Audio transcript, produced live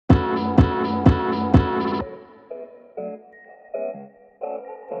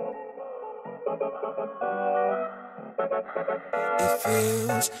It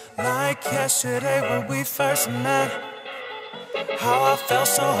feels like yesterday when we first met. How I felt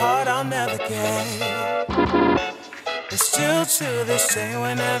so hard I'll never get. But still to this day,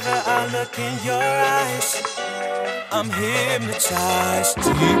 whenever I look in your eyes, I'm hypnotized.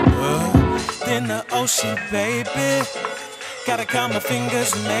 Deeper than the ocean, baby. Gotta count my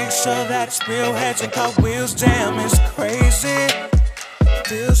fingers and make sure that it's real. Heads and cartwheels, damn, it's crazy.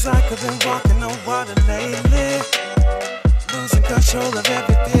 Feels like I've been walking on water lately. Losing control of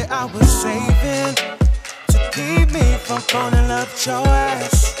everything I was saving to keep me from falling in love with your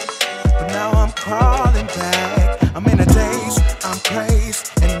ass. But now I'm crawling back. I'm in a daze, I'm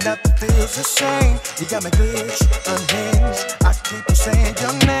crazed, and nothing feels the same. You got me glitched, unhinged. I keep on saying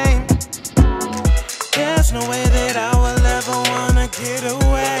your name. There's no way that I will ever wanna get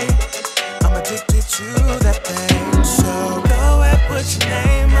away. I'm addicted to that thing. So go ahead, put your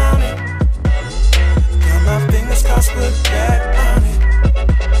name on it. Got my fingers crossed, put a bet on it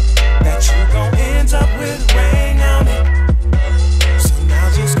that you gon' end up with a ring on it. So now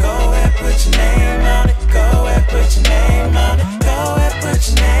just go ahead, put your name on it. Go ahead, put your name on it. Go ahead, put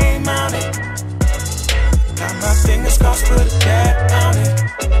your name on it. Got my fingers crossed, put a bet on it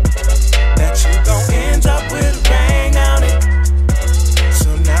that you gon' end up with a ring on it. So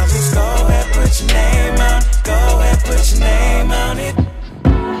now just go ahead, put your name on it. Go ahead, put your name on it.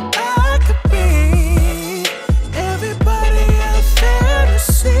 I could be everybody else's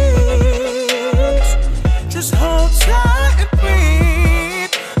fantasies. Just hold tight and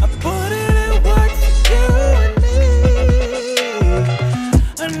breathe. I put it in work for you and me.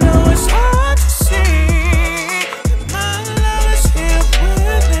 I know it's hard to see that my love is here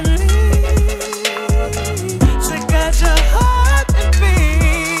willingly. So got your heart and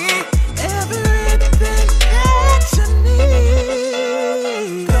beat everything that you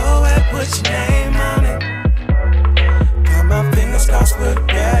need. Go ahead, put your name on it. Got my fingers crossed, put a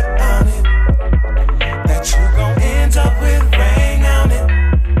bet on it that you gon' end up with a ring on it.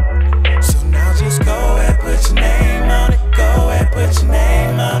 So now just go ahead, put your name on it. Go ahead, put your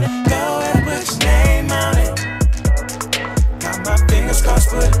name on it. Go ahead, put your name on it. Got my fingers crossed,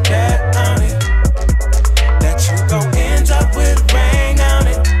 put a bet on it that you gon' end up with a ring on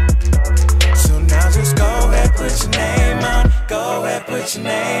it. So now just go ahead, put your name on it. Go ahead, put your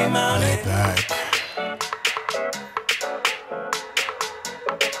name on it.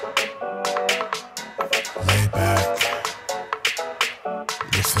 Lay back.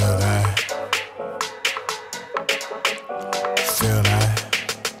 You feel that? Feel that?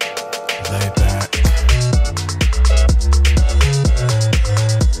 Lay back.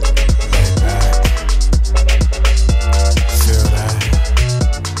 Lay back. Feel that?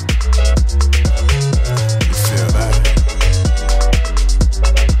 You feel that?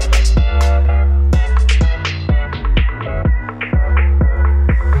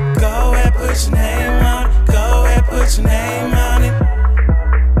 Go ahead, put your name on it. Go ahead, put your name on it.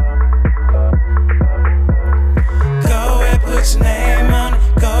 Go ahead, put your name on it.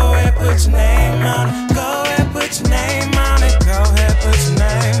 Go ahead, put your name on it.